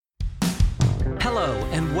Hello,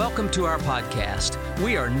 and welcome to our podcast.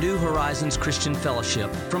 We are New Horizons Christian Fellowship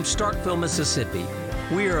from Starkville, Mississippi.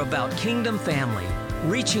 We are about kingdom family,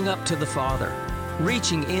 reaching up to the Father,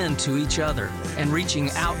 reaching in to each other, and reaching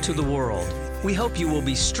out to the world. We hope you will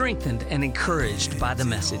be strengthened and encouraged by the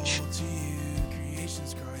message.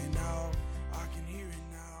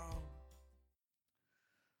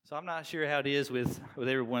 So I'm not sure how it is with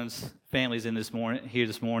everyone's families in this morning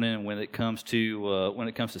and when it comes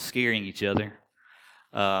to scaring each other.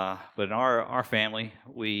 But in our family,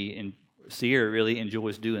 Sierra really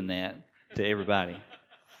enjoys doing that to everybody.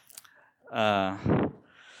 I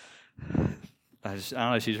don't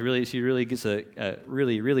know. She really gets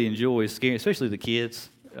really enjoys scaring, especially the kids.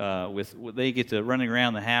 They get to running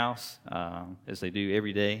around the house as they do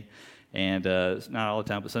every day, and not all the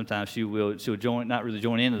time, but sometimes she'll join, not really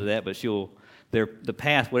join into that, but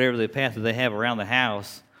whatever the path that they have around the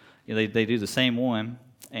house, they do the same one.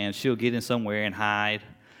 And she'll get in somewhere and hide.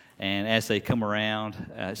 And as they come around,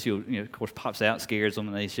 she'll, of course, pops out, scares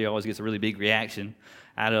them, and she always gets a really big reaction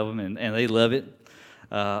out of them, and they love it.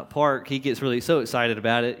 Park, he gets really so excited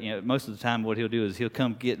about it. Most of the time, what he'll do is he'll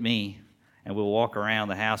come get me, and we'll walk around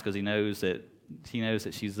the house because he knows that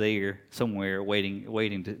she's there somewhere,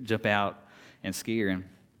 waiting to jump out and scare him.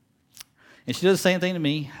 And she does the same thing to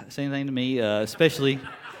me, especially.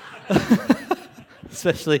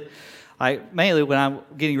 Mainly when I'm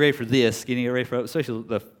getting ready for especially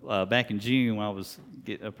back in June when I was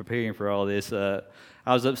preparing for all this, I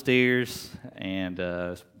was upstairs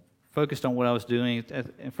and focused on what I was doing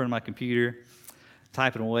in front of my computer,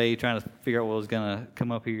 typing away, trying to figure out what I was going to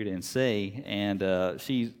come up here and say. And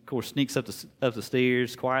she, of course, sneaks up the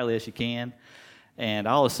stairs quietly as she can. And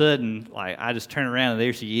all of a sudden, I just turn around and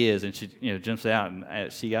there she is, and she jumps out,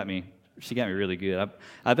 and she got me really good.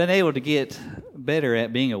 I've been able to get better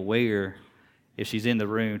at being aware if she's in the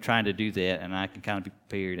room trying to do that, and I can kind of be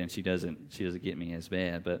prepared, and she doesn't get me as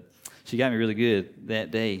bad. But she got me really good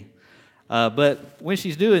that day. But when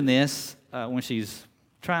she's doing this, when she's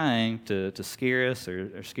trying to scare us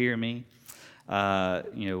or scare me,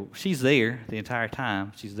 she's there the entire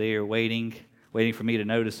time. She's there waiting for me to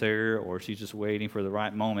notice her, or she's just waiting for the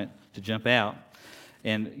right moment to jump out.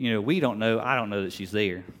 And I don't know that she's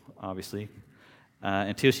there, obviously,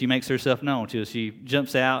 until she makes herself known. Until she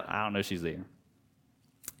jumps out, I don't know she's there.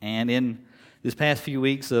 And in this past few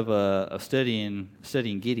weeks of studying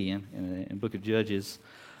Gideon in the Book of Judges,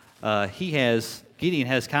 Gideon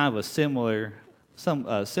has kind of a similar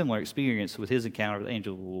experience with his encounter with the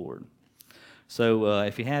angel of the Lord. So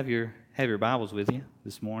if you have your Bibles with you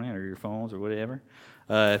this morning, or your phones or whatever,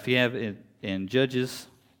 if you have in Judges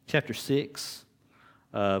chapter 6.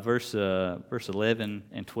 Verse 11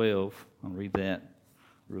 and 12. I'll read that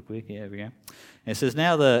real quick. Yeah, here we go. And it says,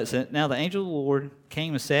 Now the angel of the Lord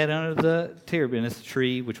came and sat under the terebinth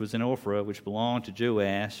tree, which was in Ophrah, which belonged to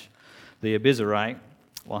Joash the Abiezrite,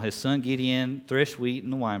 while his son Gideon threshed wheat in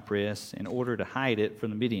the winepress in order to hide it from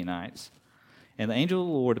the Midianites. And the angel of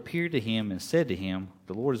the Lord appeared to him and said to him,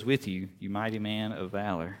 The Lord is with you, you mighty man of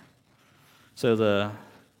valor. So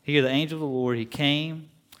here the angel of the Lord, he came,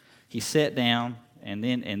 he sat down, and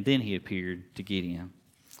then he appeared to Gideon.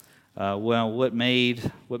 What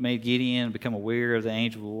made Gideon become aware of the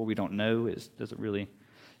angel of the Lord, we don't know. It doesn't really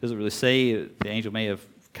say. The angel may have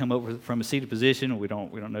come up from a seated position. We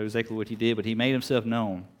don't know exactly what he did, but he made himself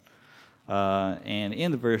known. And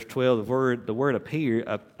in the verse 12, the word appeared.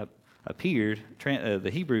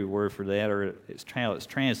 The Hebrew word for that, or how it's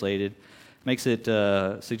translated, makes it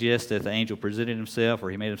suggest that the angel presented himself,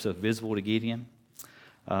 or he made himself visible to Gideon.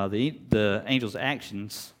 The angel's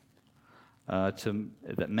actions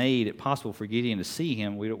that made it possible for Gideon to see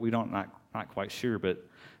him, not quite sure, but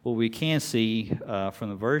what we can see from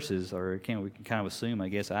the verses, we can kind of assume, I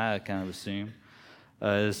guess I kind of assume,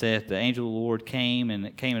 is that the angel of the Lord came in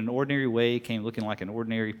an ordinary way, came looking like an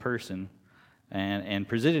ordinary person, and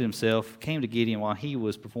presented himself, came to Gideon while he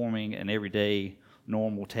was performing an everyday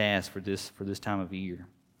normal task for this time of year.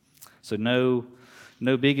 So no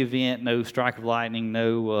big event, no strike of lightning,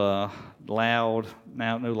 no loud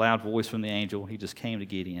voice from the angel. He just came to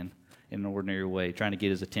Gideon in an ordinary way, trying to get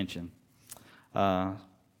his attention.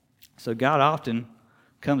 So God often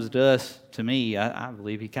comes to us, to me, I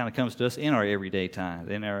believe he kind of comes to us in our everyday time.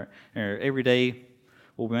 In our everyday,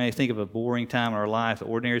 what we may think of a boring time in our life, the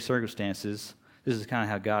ordinary circumstances, this is kind of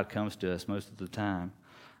how God comes to us most of the time.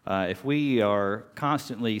 If we are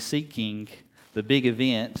constantly seeking the big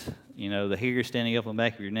event, the hair standing up on the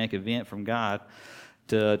back of your neck event from God,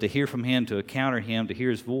 to hear from him, to encounter him, to hear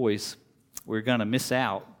his voice, we're going to miss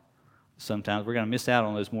out sometimes. We're going to miss out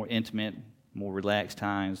on those more intimate, more relaxed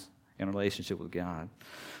times in a relationship with God.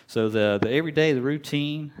 So the everyday, the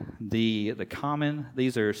routine, the common,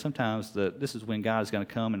 these are sometimes this is when God is going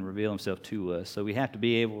to come and reveal himself to us. So we have to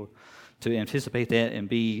be able to anticipate that and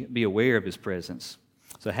be aware of his presence.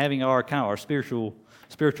 So having our spiritual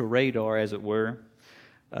radar, as it were,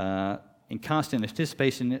 in constant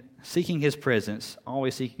anticipation, seeking his presence,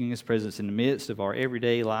 always seeking his presence in the midst of our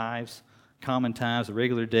everyday lives, common times, the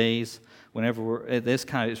regular days, whenever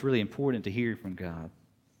it's really important to hear from God.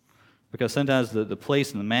 Because sometimes the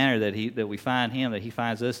place and the manner that we find him, that he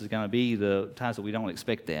finds us, is going to be the times that we don't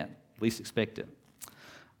expect that, least expect it.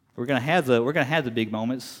 We're going to have the big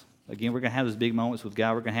moments. Again, we're going to have those big moments with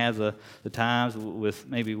God. We're going to have the times with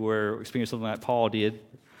maybe where we experience something like Paul did.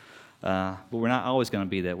 But we're not always going to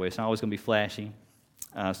be that way. It's not always going to be flashy.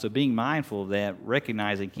 So being mindful of that,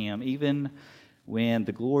 recognizing him, even when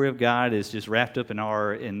the glory of God is just wrapped up in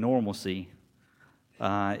normalcy,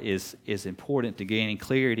 is important to gaining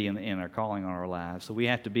clarity in our calling on our lives. So we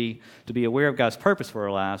have to be aware of God's purpose for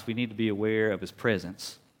our lives. We need to be aware of his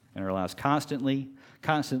presence in our lives, constantly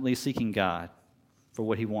seeking God for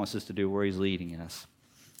what he wants us to do, where he's leading us.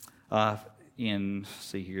 Let's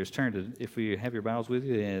turn to, if you have your Bibles with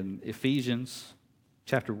you, in Ephesians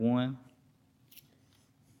chapter 1,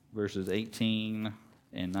 verses 18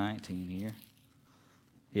 and 19 here.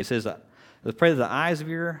 It says, "Let's pray that the eyes of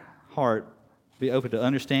your heart be open to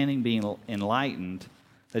understanding, being enlightened,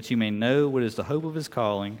 that you may know what is the hope of his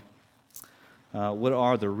calling, what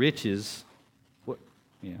are the riches."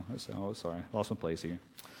 Sorry, lost my place here.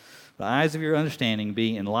 "The eyes of your understanding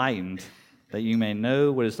be enlightened, that you may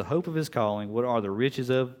know what is the hope of his calling, what are the riches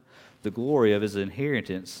of the glory of his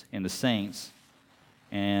inheritance in the saints,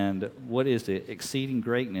 and what is the exceeding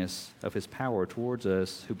greatness of his power towards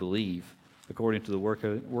us who believe, according to the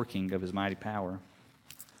working of his mighty power."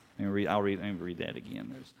 Let me read that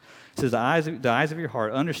again. It says, the eyes of your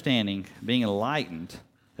heart, understanding, being enlightened,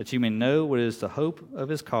 that you may know what is the hope of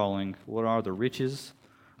his calling, what are the riches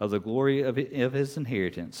of the glory of his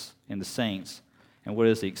inheritance in the saints, and what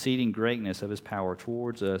is the exceeding greatness of his power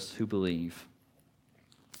towards us who believe.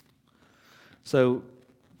 So,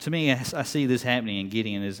 to me, I see this happening in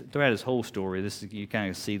Gideon throughout his whole story. You kind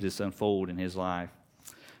of see this unfold in his life.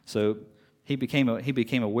 So he became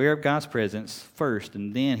aware of God's presence first,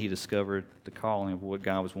 and then he discovered the calling of what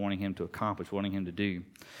God was wanting him to accomplish, wanting him to do.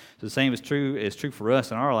 So the same is true for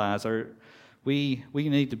us in our lives. We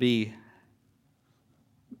need to be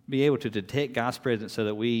able to detect God's presence so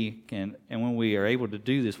that we can, and when we are able to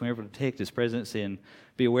do this, when we're able to detect his presence and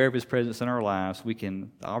be aware of his presence in our lives, the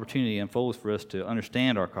opportunity unfolds for us to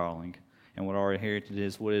understand our calling and what our inheritance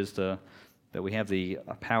is, that we have the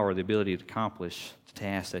power, the ability to accomplish the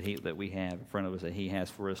tasks that we have in front of us, that he has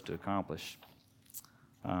for us to accomplish.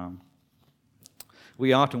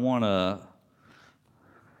 We often want to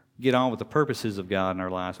get on with the purposes of God in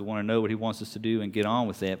our lives. We want to know what he wants us to do and get on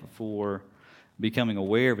with that before becoming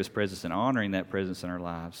aware of his presence and honoring that presence in our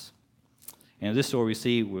lives. And in this story we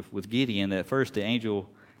see with Gideon that first the angel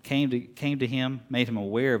came to him, made him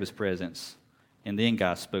aware of his presence, and then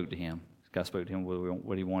God spoke to him. God spoke to him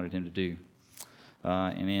what he wanted him to do.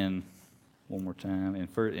 And then, one more time,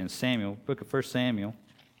 in Samuel, book of 1 Samuel,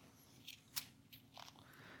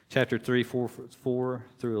 chapter 3, 4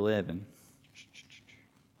 through 11.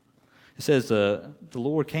 It says, the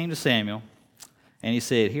Lord came to Samuel, and he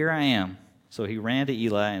said, "Here I am." So he ran to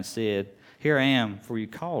Eli and said, "Here I am, for you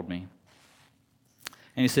called me."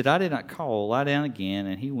 And he said, "I did not call, lie down again."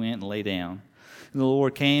 And he went and lay down. And the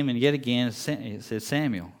Lord came and yet again said,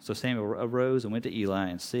 "Samuel." So Samuel arose and went to Eli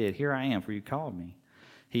and said, "Here I am, for you called me."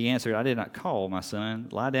 He answered, "I did not call, my son.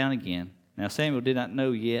 Lie down again." Now Samuel did not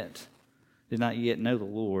yet know the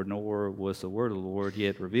Lord, nor was the word of the Lord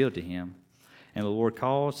yet revealed to him. And the Lord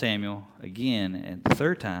called Samuel again and the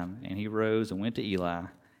third time, and he rose and went to Eli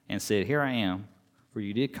and said, "Here I am, for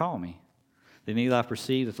you did call me." Then Eli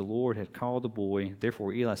perceived that the Lord had called the boy.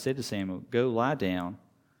 Therefore Eli said to Samuel, "Go lie down,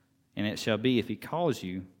 and it shall be, if he calls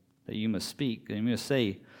you, that you must speak, and you must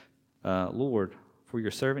say, 'Lord, for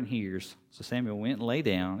your servant hears.'" So Samuel went and lay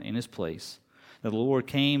down in his place. Now the Lord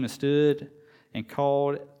came and stood and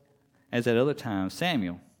called as at other times,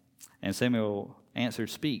 "Samuel." And Samuel answered,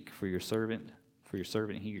 "Speak, for your servant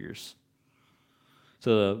hears."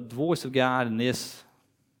 So the voice of God in this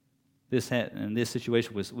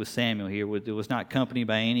situation with Samuel here, it was not accompanied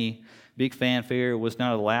by any big fanfare. It was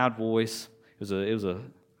not a loud voice. It was a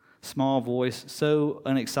small voice, so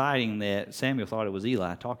unexciting that Samuel thought it was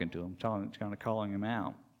Eli talking to him, kind of calling him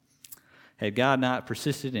out. Had God not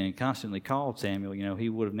persisted and constantly called Samuel, he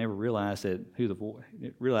would have never realized that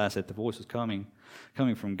the voice was coming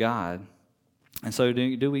from God. And so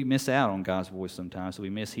do we miss out on God's voice sometimes? Do we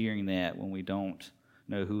miss hearing that when we don't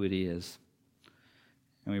know who it is?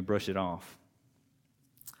 And we brush it off.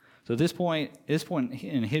 So at this point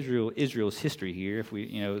in Israel's history here, if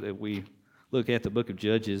we look at the book of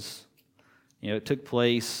Judges, it took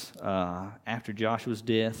place after Joshua's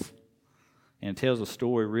death, and it tells a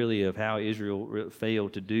story really of how Israel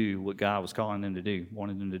failed to do what God was calling them to do,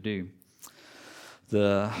 wanted them to do.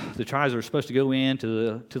 The tribes were supposed to go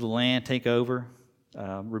into the land, take over,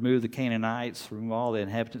 remove the Canaanites, remove all the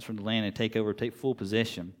inhabitants from the land, and take full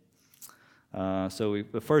possession. So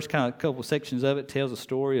the first kind of couple sections of it tells a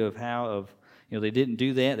story of how they didn't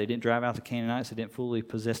do that. They didn't drive out the Canaanites. They didn't fully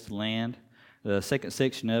possess the land. The second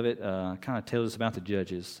section of it kind of tells us about the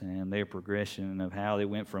judges and their progression of how they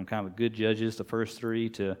went from kind of good judges, the first three,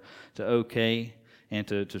 to okay, and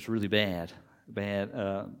to just really bad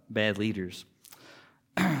leaders.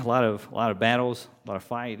 a lot of battles, a lot of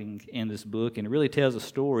fighting in this book, and it really tells a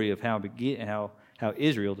story of how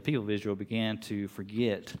Israel, the people of Israel, began to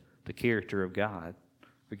forget the character of God,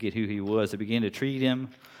 forget who He was. They began to treat Him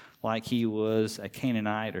like He was a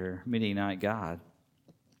Canaanite or Midianite god.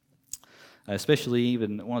 Especially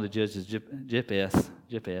even one of the judges, Jephthah,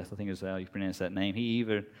 I think is how you pronounce that name. He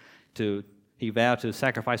vowed to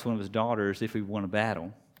sacrifice one of his daughters if he won a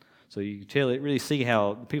battle. So you can really see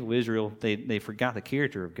how the people of Israel, they forgot the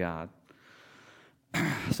character of God.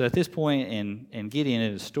 So at this point in Gideon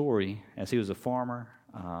in his story, as he was a farmer,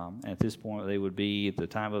 at this point they would be at the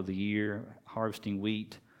time of the year harvesting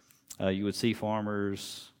wheat. You would see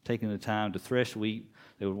farmers taking the time to thresh wheat.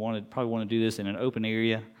 They would probably want to do this in an open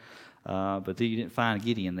area, but you didn't find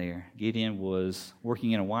Gideon there. Gideon was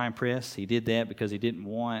working in a wine press. He did that because he didn't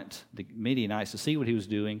want the Midianites to see what he was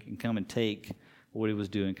doing and come and take what he was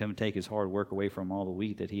doing, come and take his hard work away from all the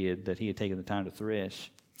wheat that he had taken the time to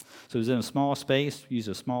thresh. So he was in a small space, used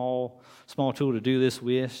a small tool to do this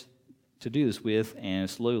with, and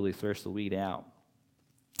slowly thresh the wheat out.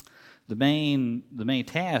 The main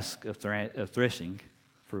task of threshing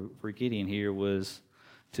for Gideon here was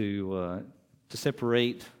to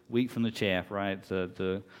separate wheat from the chaff, right?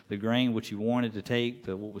 The grain which you wanted to take,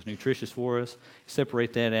 what was nutritious for us,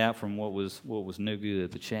 separate that out from what was no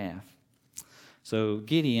good, the chaff. So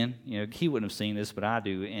Gideon, he wouldn't have seen this, but I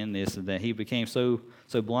do in this, that he became so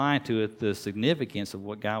blind to it, the significance of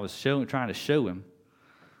what God was trying to show him.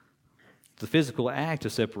 The physical act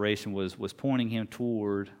of separation was pointing him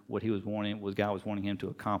toward what God was wanting him to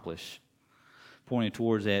accomplish, pointing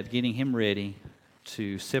towards that, getting him ready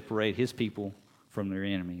to separate his people from their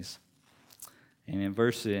enemies. And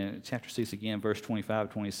in chapter 6 again, verse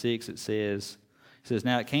 25-26, it says,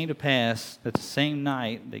 now it came to pass that the same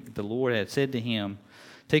night the Lord had said to him,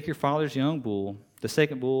 take your father's young bull, the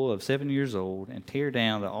second bull of 7 years old, and tear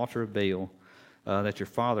down the altar of Baal that your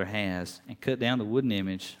father has, and cut down the wooden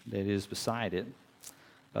image that is beside it,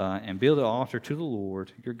 and build an altar to the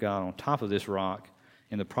Lord your God on top of this rock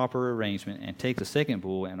in the proper arrangement, and take the second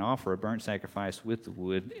bull and offer a burnt sacrifice with the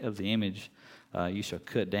wood of the image you shall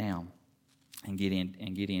cut down. And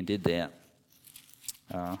Gideon did that.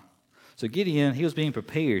 So Gideon, he was being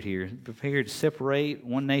prepared here, prepared to separate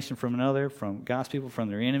one nation from another, from God's people from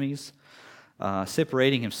their enemies,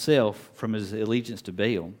 separating himself from his allegiance to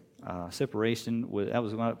Baal. Separation, that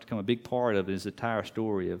was going to become a big part of his entire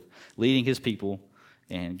story of leading his people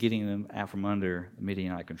and getting them out from under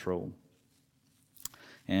Midianite control.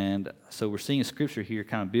 And so we're seeing Scripture here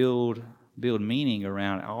kind of build meaning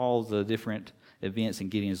around all the different events in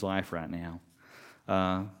Gideon's life right now.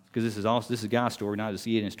 Because this is God's story, not just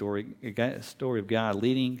Gideon's story. A story of God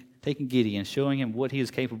taking Gideon, showing him what he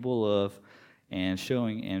is capable of, and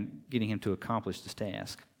getting him to accomplish this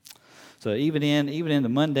task. So even in the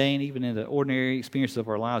mundane, even in the ordinary experiences of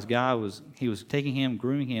our lives, He was taking him,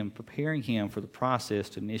 grooming him, preparing him for the process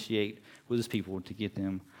to initiate with His people to get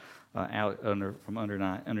them out from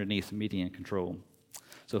underneath Midian control.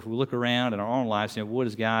 So if we look around in our own lives, what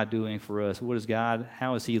is God doing for us?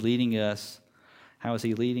 How is He leading us? How is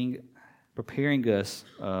He preparing us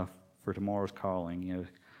for tomorrow's calling?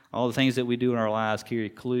 All the things that we do in our lives carry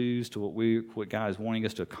clues to what God is wanting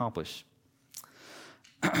us to accomplish.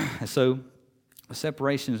 And so,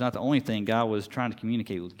 separation is not the only thing God was trying to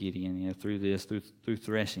communicate with Gideon, through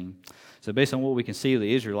threshing. So, based on what we can see of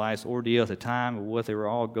the Israelites' ordeal at the time of what they were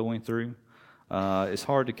all going through, it's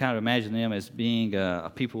hard to kind of imagine them as being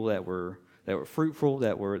a people that were fruitful,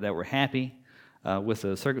 that were happy with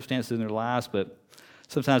the circumstances in their lives. But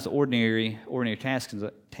sometimes the ordinary tasks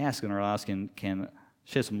in our lives can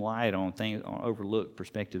shed some light on overlooked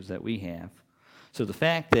perspectives that we have. So the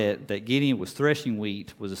fact that Gideon was threshing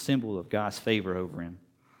wheat was a symbol of God's favor over him.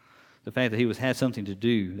 the fact that he had something to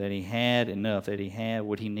do, that he had enough, that he had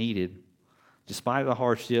what he needed, despite the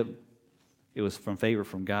hardship, it was from favor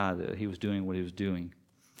from God that he was doing what he was doing.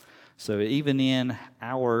 So even in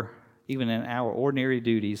our ordinary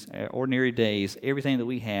duties, ordinary days, everything that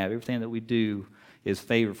we have, everything that we do is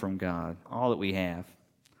favor from God. All that we have.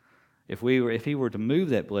 If he were to move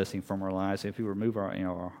that blessing from our lives, if he were to move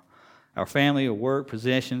our family or work,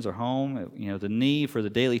 possessions or home, the need for the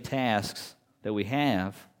daily tasks that we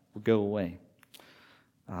have would go away.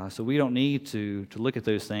 So we don't need to look at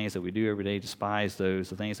those things that we do every day, despise those,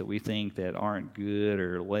 the things that we think that aren't good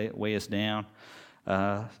or weigh us down,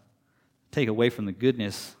 take away from the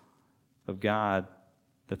goodness of God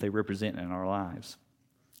that they represent in our lives.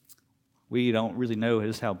 We don't really know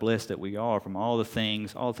just how blessed that we are from all the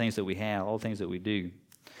things that we have, all the things that we do.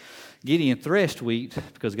 Gideon threshed wheat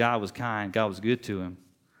because God was kind, God was good to him.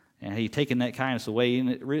 And he'd taken that kindness away, and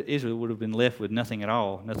Israel would have been left with nothing at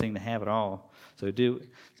all, nothing to have at all. So does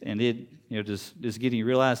Gideon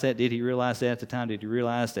realize that? Did he realize that at the time? Did he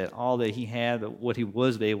realize that all that he had, what he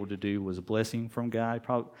was able to do, was a blessing from God?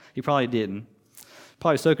 He probably didn't.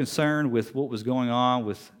 Probably so concerned with what was going on,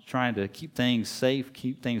 with trying to keep things safe,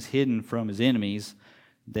 keep things hidden from his enemies,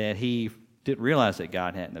 that he didn't realize that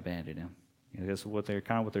God hadn't abandoned him. That's what their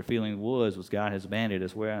feeling was God has abandoned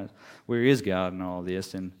us. Where is God in all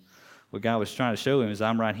this? And what God was trying to show him is,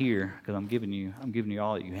 I'm right here because I'm giving you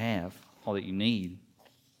all that you have, all that you need.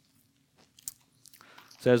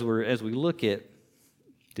 So as we look at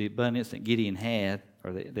the abundance that Gideon had,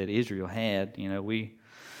 or that Israel had,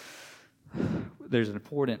 there's an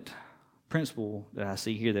important principle that I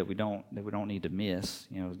see here that we don't need to miss.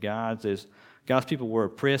 God's people were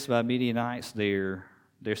oppressed by Midianites. Their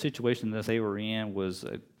situation that they were in was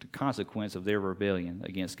a consequence of their rebellion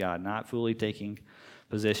against God, not fully taking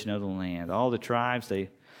possession of the land. All the tribes,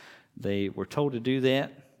 they were told to do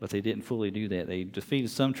that, but they didn't fully do that. They defeated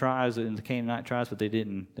some tribes in the Canaanite tribes, but they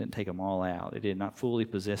didn't take them all out. They did not fully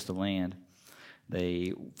possess the land.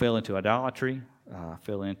 They fell into idolatry,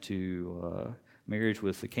 fell into marriage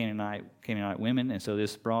with the Canaanite women, and so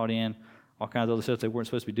this brought in all kinds of other stuff they weren't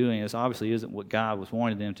supposed to be doing. This obviously isn't what God was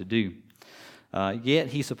wanting them to do. Yet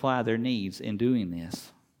he supplied their needs in doing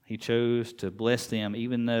this. He chose to bless them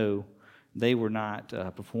even though they were not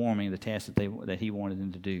performing the task that he wanted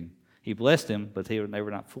them to do. He blessed them, but they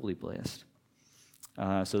were not fully blessed.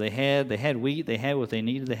 So they had wheat, they had what they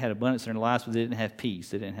needed, they had abundance in their lives, but they didn't have peace,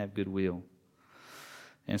 they didn't have goodwill.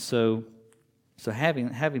 And so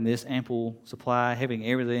having this ample supply, having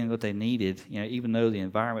everything that they needed, even though the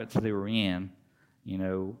environment that they were in,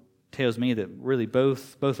 tells me that really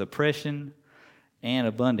both oppression and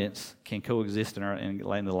abundance can coexist in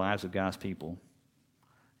the lives of God's people.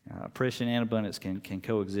 Oppression and abundance can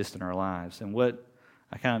coexist in our lives. And what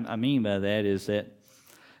I mean by that is that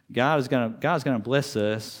God's going to bless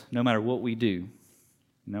us no matter what we do.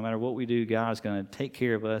 No matter what we do, God's going to take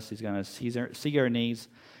care of us. He's going to see our needs.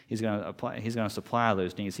 He's going to supply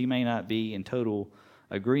those needs. He may not be in total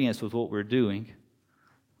agreement with what we're doing,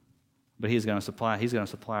 but He's going to supply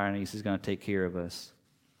our needs. He's going to take care of us.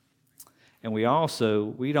 And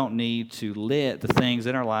we don't need to let the things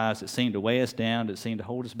in our lives that seem to weigh us down, that seem to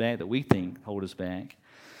hold us back, that we think hold us back,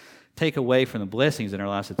 take away from the blessings in our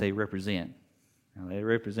lives that they represent. They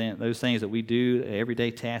represent those things that we do,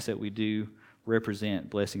 everyday tasks that we do, represent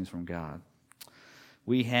blessings from God.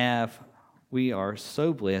 We are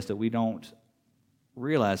so blessed that we don't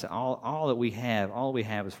realize that all that we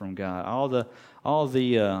have is from God. All the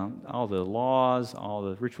laws, all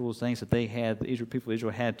the rituals, things that they had, the people of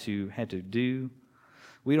Israel had to do.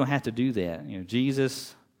 We don't have to do that.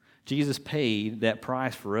 Jesus paid that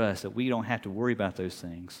price for us, that we don't have to worry about those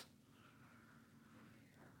things.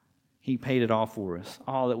 He paid it all for us.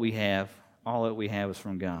 All that we have is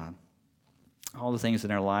from God. All the things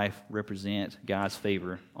in our life represent God's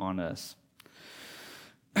favor on us.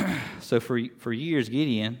 So for years,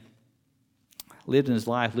 Gideon lived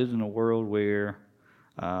in a world where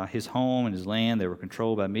his home and his land, they were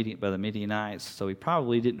controlled by the Midianites. So he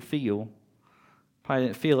probably didn't feel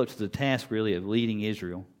up to the task really of leading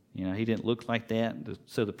Israel. He didn't look like that.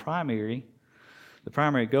 So the primary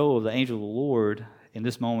goal of the angel of the Lord in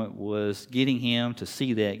this moment was getting him to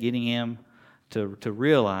see that, getting him to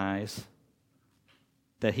realize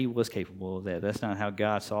that he was capable of that. That's not how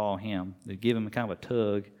God saw him. To give him kind of a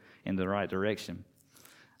tug in the right direction.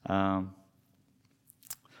 And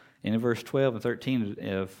in verse 12 and 13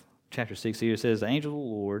 of chapter 6 here, it says, the angel of the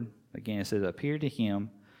Lord, again it says, appeared to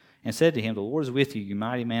him and said to him, the Lord is with you, you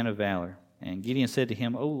mighty man of valor. And Gideon said to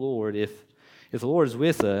him, O Lord, if the Lord is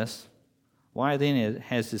with us, why then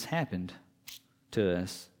has this happened to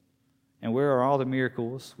us? And where are all the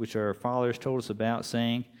miracles which our fathers told us about,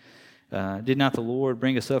 saying, did not the Lord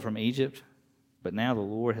bring us up from Egypt? But now the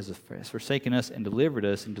Lord has forsaken us and delivered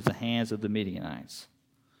us into the hands of the Midianites.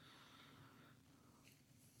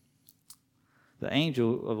 The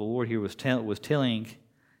angel of the Lord here was telling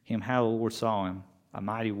him how the Lord saw him, a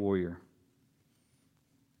mighty warrior.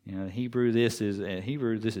 You know, Hebrew this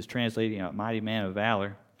is translating a mighty man of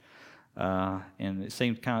valor, and the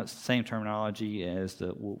same terminology as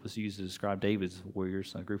what was used to describe David's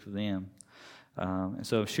warriors, a group of them. And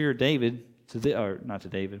so, I'm sure Gideon,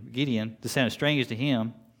 this sounded strange to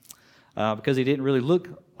him because he didn't really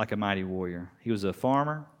look like a mighty warrior. He was a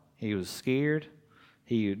farmer. He was scared.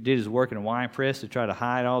 He did his work in a wine press to try to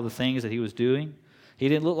hide all the things that he was doing. He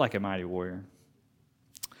didn't look like a mighty warrior.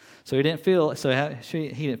 So he didn't feel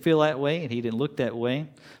that way, and he didn't look that way.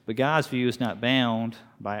 But God's view is not bound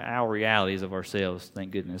by our realities of ourselves,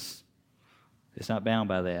 thank goodness. It's not bound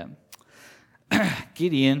by that.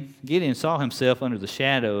 Gideon saw himself under the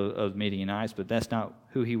shadow of Midianites, but that's not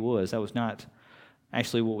who he was. That was not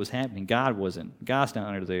actually what was happening. God wasn't. God's not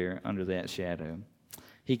under that shadow.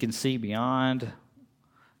 He can see beyond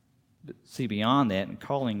that and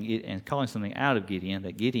calling something out of Gideon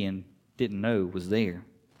that Gideon didn't know was there.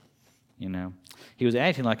 You know, he was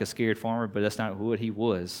acting like a scared farmer, but that's not what he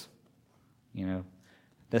was. You know,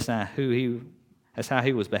 that's not that's how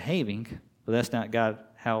he was behaving, but that's not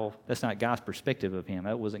God's perspective of him.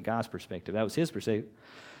 That wasn't God's perspective. That was his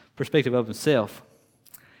perspective of himself.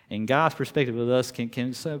 And God's perspective of us can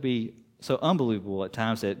be so unbelievable at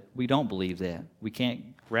times that we don't believe that. We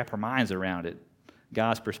can't wrap our minds around it.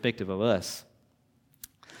 God's perspective of us.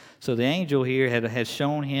 So the angel here had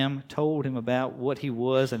shown him, told him about what he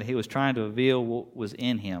was, and he was trying to reveal what was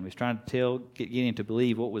in him. He was trying to get him to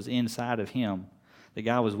believe what was inside of him, that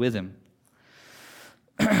God was with him.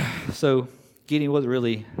 So Gideon wasn't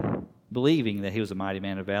really believing that he was a mighty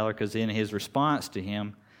man of valor, because in his response to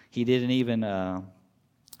him, he didn't even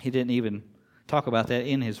talk about that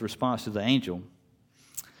in his response to the angel.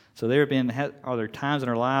 So are there times in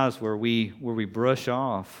our lives where we brush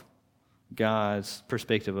off God's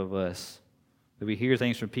perspective of us? That we hear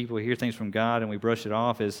things from people, we hear things from God, and we brush it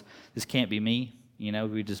off as, this can't be me. You know,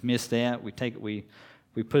 we dismiss that. We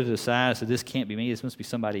put it aside and say, this can't be me. This must be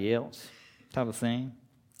somebody else, type of thing.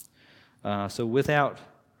 So without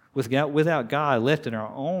God left in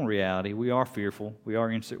our own reality, we are fearful.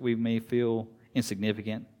 We may feel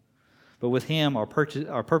insignificant. But with Him, our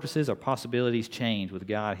purposes, our possibilities change with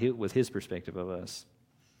God, with His perspective of us.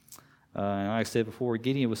 And like I said before,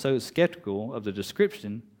 Gideon was so skeptical of the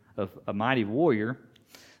description of a mighty warrior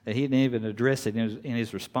that he didn't even address it in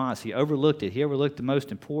his response. He overlooked it. He overlooked the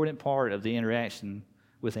most important part of the interaction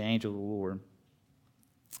with the angel of the Lord.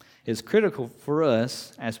 It's critical for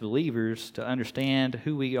us as believers to understand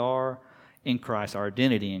who we are in Christ, our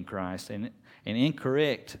identity in Christ. And an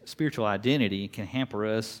incorrect spiritual identity can hamper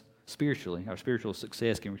us spiritually. Our spiritual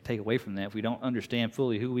success can take away from that if we don't understand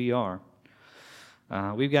fully who we are.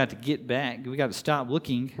 We've got to get back. We've got to stop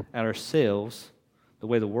looking at ourselves the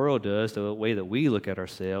way the world does, the way that we look at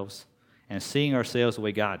ourselves, and seeing ourselves the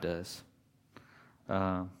way God does.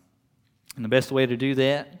 And the best way to do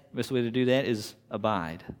that is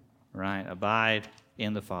abide, right? Abide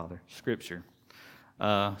in the Father. Scripture.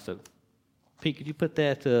 So, Pete, could you put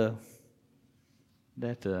that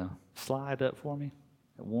slide up for me?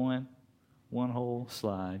 One whole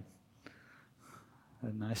slide.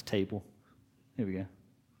 A nice table. Here we go.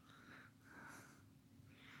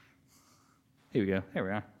 Here we go. There we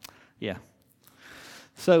are. Yeah.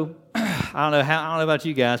 So I don't know about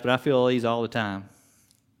you guys, but I feel these all the time.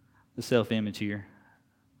 The self-image here.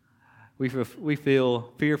 We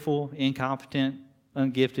feel fearful, incompetent,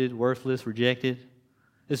 ungifted, worthless, rejected.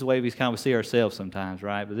 This is the way we kind of see ourselves sometimes,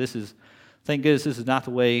 right? But thank goodness, this is not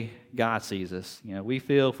the way God sees us. You know,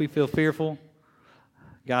 if we feel fearful,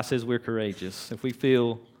 God says we're courageous. If we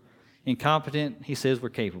feel incompetent, He says we're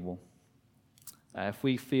capable. If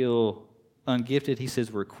we feel ungifted, He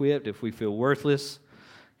says we're equipped. If we feel worthless,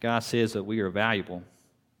 God says that we are valuable.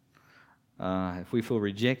 If we feel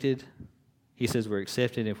rejected, He says we're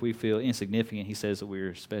accepted. If we feel insignificant, He says that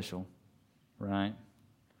we're special. Right?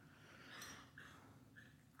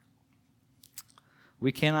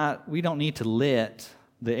 We don't need to let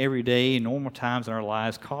the everyday, normal times in our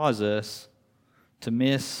lives cause us to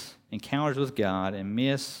miss encounters with God and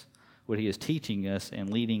miss what He is teaching us and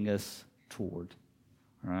leading us toward,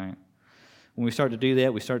 right? When we start to do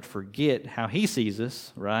that, we start to forget how He sees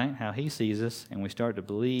us, right? How He sees us, and we start to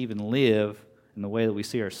believe and live in the way that we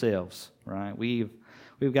see ourselves, right? We've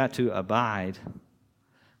got to abide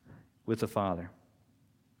with the Father.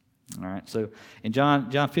 All right, so in John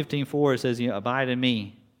 15:4, it says, abide in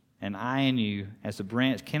me, and I in you, as the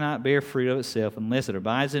branch cannot bear fruit of itself unless it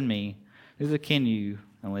abides in me, neither can you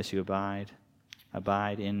unless you abide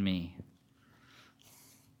in me.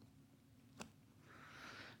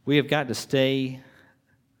 We have got to stay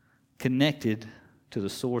connected to the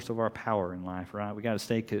source of our power in life, right? We got to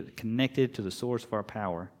stay connected to the source of our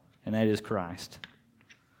power, and that is Christ.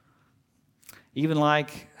 Even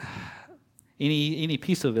like any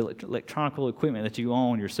piece of electronic equipment that you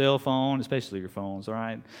own, your cell phone, especially your phones, all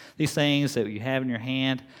right? These things that you have in your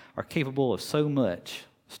hand are capable of so much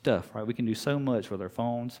stuff, right? We can do so much with our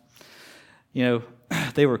phones.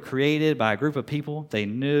 They were created by a group of people. They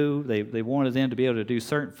knew they wanted them to be able to do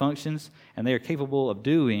certain functions, and they are capable of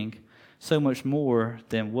doing so much more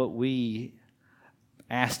than what we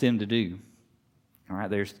asked them to do. All right,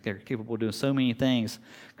 they're capable of doing so many things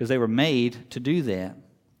because they were made to do that.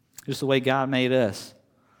 Just the way God made us.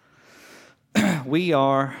 We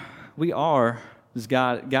are this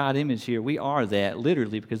God image here. We are that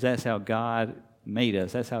literally because that's how God made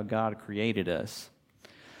us. That's how God created us.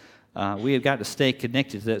 We have got to stay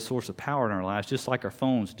connected to that source of power in our lives, just like our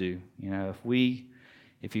phones do.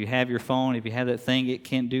 If you have your phone, if you have that thing, it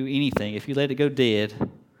can't do anything. If you let it go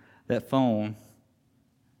dead, that phone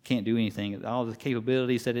can't do anything. All the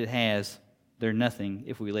capabilities that it has, they're nothing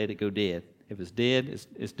if we let it go dead. If it's dead,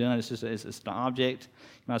 it's done. It's just it's an object.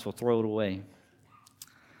 You might as well throw it away,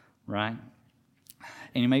 right?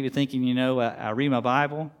 And you may be thinking, I read my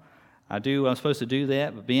Bible. I do what I'm supposed to do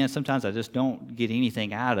that, but Ben, sometimes I just don't get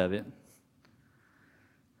anything out of it.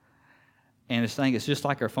 And it's just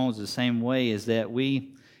like our phones the same way, is that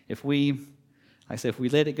if we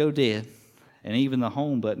let it go dead, and even the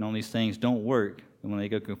home button on these things don't work, and when they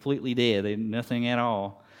go completely dead, they nothing at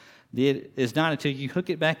all, it's not until you hook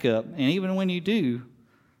it back up, and even when you do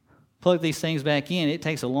plug these things back in, it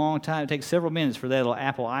takes a long time. It takes several minutes for that little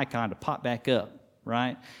Apple icon to pop back up,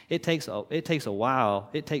 right? It takes a while.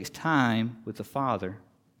 It takes time with the Father.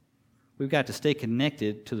 We've got to stay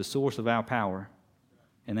connected to the source of our power,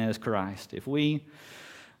 and that is Christ. If we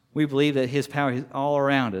believe that His power is all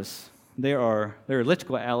around us, there are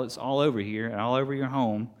electrical outlets all over here and all over your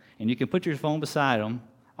home, and you can put your phone beside them,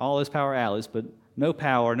 all those power outlets, but no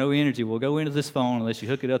power, no energy will go into this phone unless you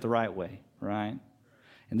hook it up the right way, right?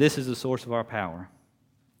 And this is the source of our power.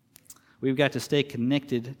 We've got to stay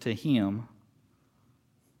connected to Him,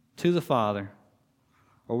 to the Father,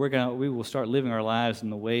 or we will start living our lives in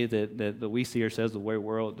the way that we see ourselves, the way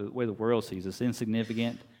the world sees us,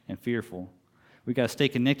 insignificant and fearful. We've got to stay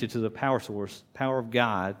connected to the power source, power of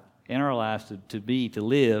God in our lives to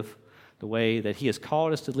live the way that He has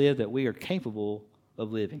called us to live, that we are capable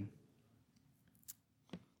of living.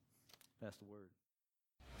 That's the word.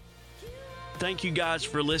 Thank you guys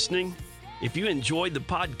for listening. If you enjoyed the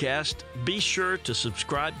podcast, be sure to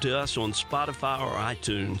subscribe to us on Spotify or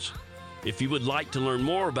iTunes. If you would like to learn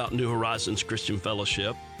more about New Horizons Christian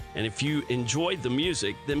Fellowship, and if you enjoyed the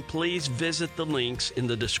music, then please visit the links in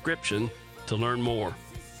the description to learn more.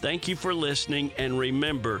 Thank you for listening, and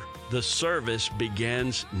remember, the service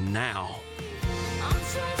begins now.